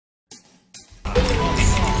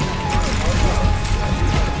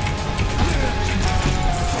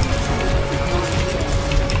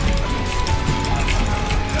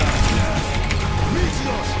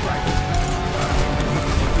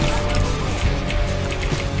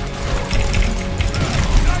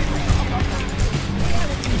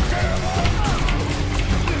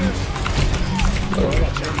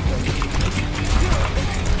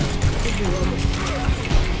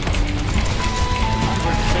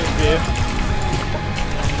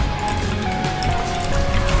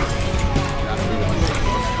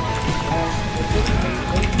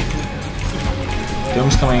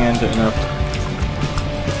Doom's coming in to interrupt.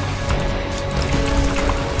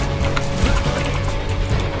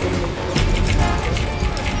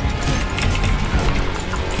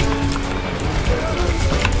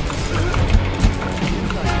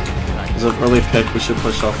 Is it early pick? We should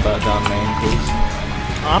push off that down main, please.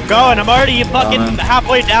 I'm going. I'm already fucking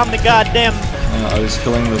halfway down the goddamn. Yeah, I was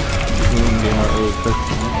killing the moon game our early pick.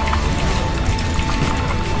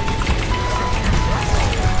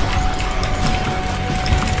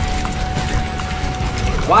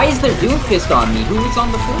 Why is there Doomfist on me? Who is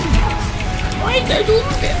on the phone? Why is there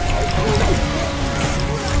Doomfist?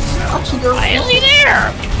 Why is he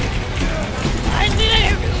there? Why is he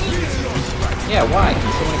there? Yeah, why?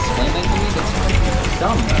 Can someone explain that to me? That's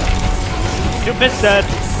dumb. Doomfist dead.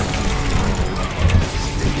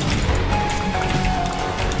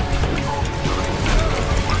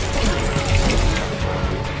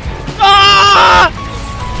 Ah!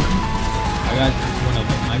 I got one of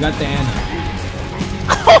them. I got the Anna.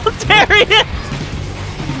 Oh, Darian!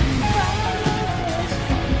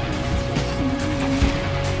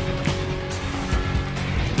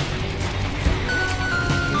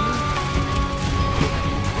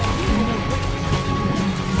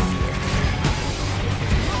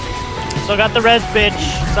 Still got the res, bitch.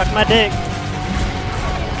 Suck my dick.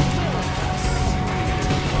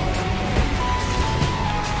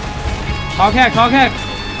 Hog hack, hog hack!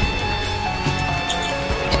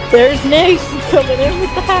 There's Nick coming in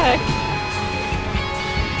with the hack.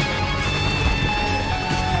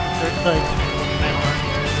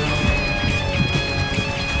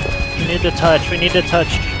 We need to touch. We need to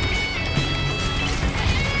touch.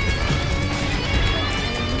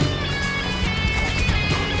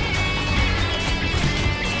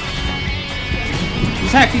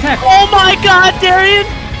 He's hacked, he's hacked! Oh my god, Darian!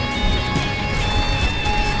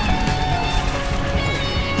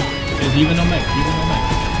 There's even no mech, even no mech.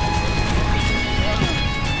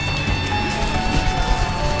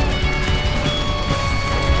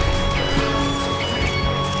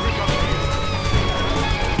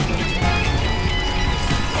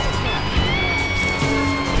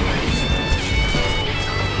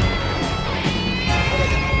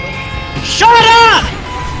 Shut up!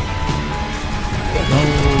 No,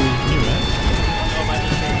 you right?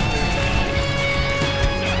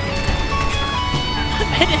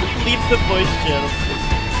 I didn't leave the voice channel.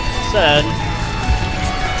 Sad.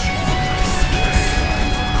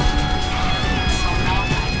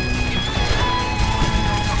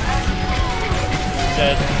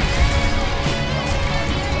 Dead.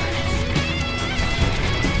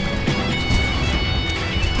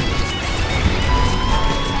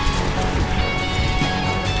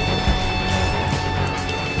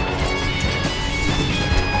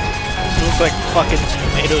 Looks like fucking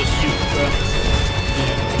tomato soup, bro.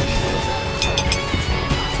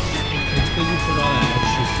 It's because you put all that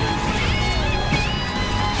extra shit.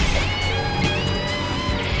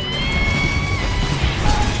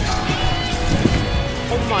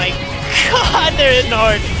 Oh my god, they're hitting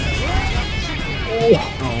hard.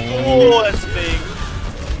 Oh, that's big.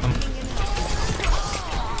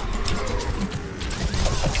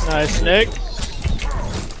 Nice, Nick.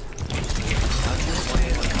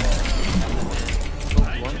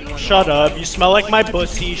 Shut up. You smell like my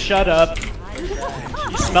pussy. Shut up.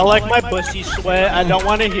 You smell like my pussy sweat. I don't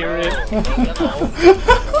want to hear it.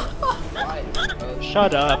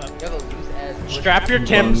 Shut up. Strap your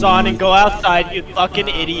Timbs on and go outside, you fucking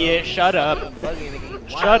idiot. Shut up.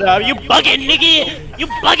 Shut up. You bugging nigga. You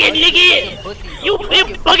bugging nigga. You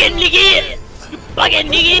bugging nigga. You bugging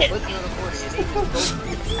nigga.